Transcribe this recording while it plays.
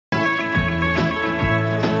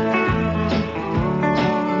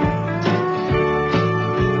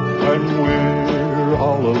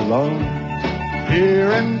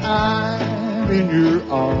when I'm in your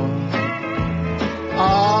arms?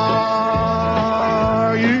 Are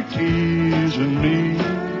you teasing me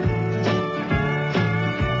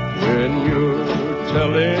when you're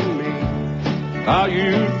telling me how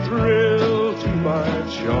you thrill to my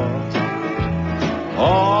charm?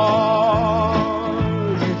 Are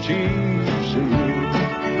you teasing me?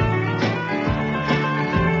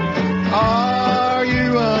 Are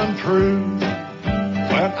you untrue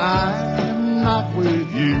when I'm not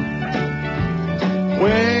with you?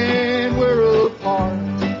 When we're apart,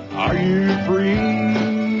 are you free?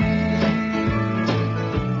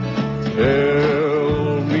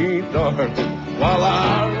 Tell me, darling, while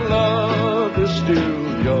our love is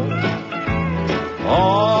still young,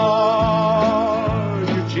 are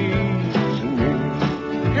you teasing me?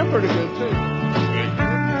 You're pretty good, too.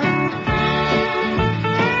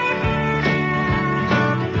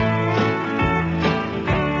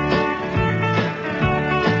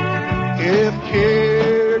 If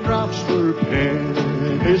teardrops were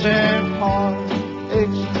pennies and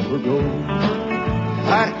heartaches were gold,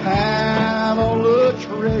 I'd have all the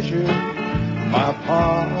treasure my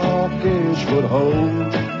pockets would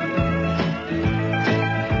hold.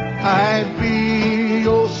 I'd be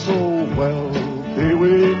oh so wealthy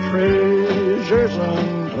with treasures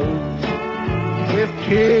untold. If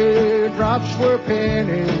teardrops were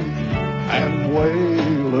pennies and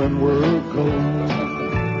Waylon were gold,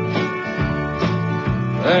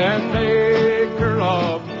 an acre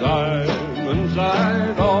of diamonds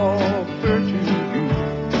I'd offer to you,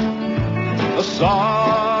 a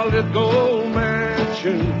solid gold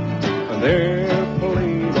mansion, an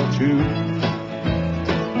airplane or two.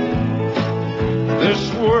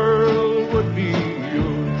 This world would be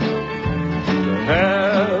yours to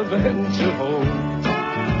have and to hold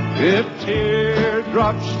if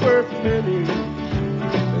teardrops were pennies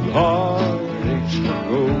and heartaches were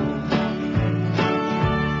gold.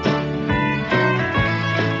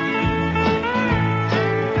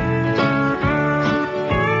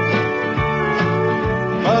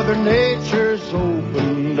 Mother Nature's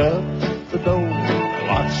opened up the door,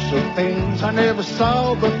 lots of things I never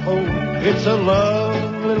saw before. It's a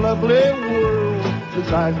lovely, lovely world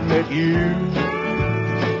since I met you.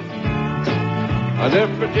 I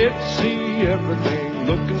never did see everything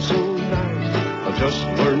looking so nice. I just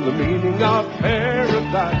learned the meaning of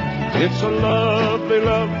paradise. It's a lovely,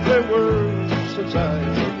 lovely world since I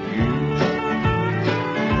met you.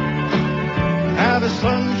 Now the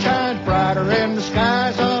sun shines brighter and the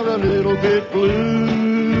skies are a little bit blue,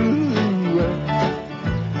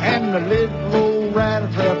 and the little old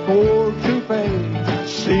rattletrap Ford coupe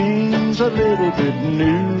seems a little bit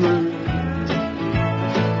newer.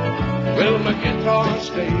 Well, my guitar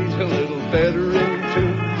stays a little better in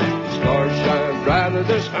tune. Stars shine brighter,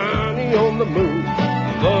 there's honey on the moon.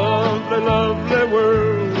 Lovely, lovely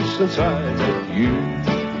world since I met you.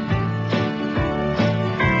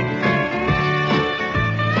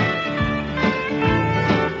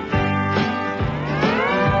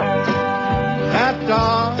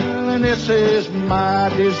 Darling, this is my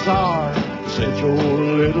desire. Set your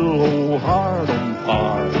little old heart on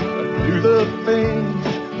fire. Do the things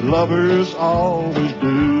lovers always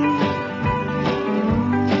do.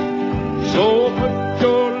 So put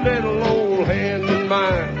your little old hand in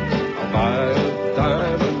mine. I'll buy a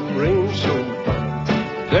diamond ring so fine.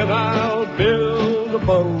 Then I'll build a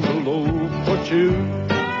bungalow for two.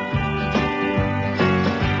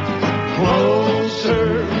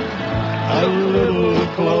 Closer, a little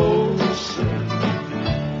closer.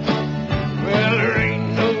 Well, there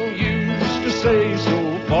ain't no use to stay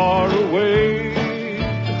so far away.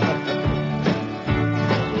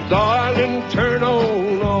 So, darling, turn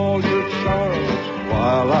on all your charms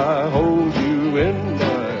while I hold you in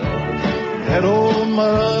my arms. Let old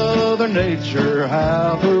Mother Nature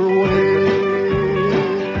have her way.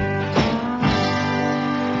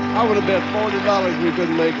 I would have bet $40 we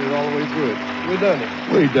couldn't make it all the way through it. We done it.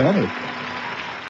 We done it.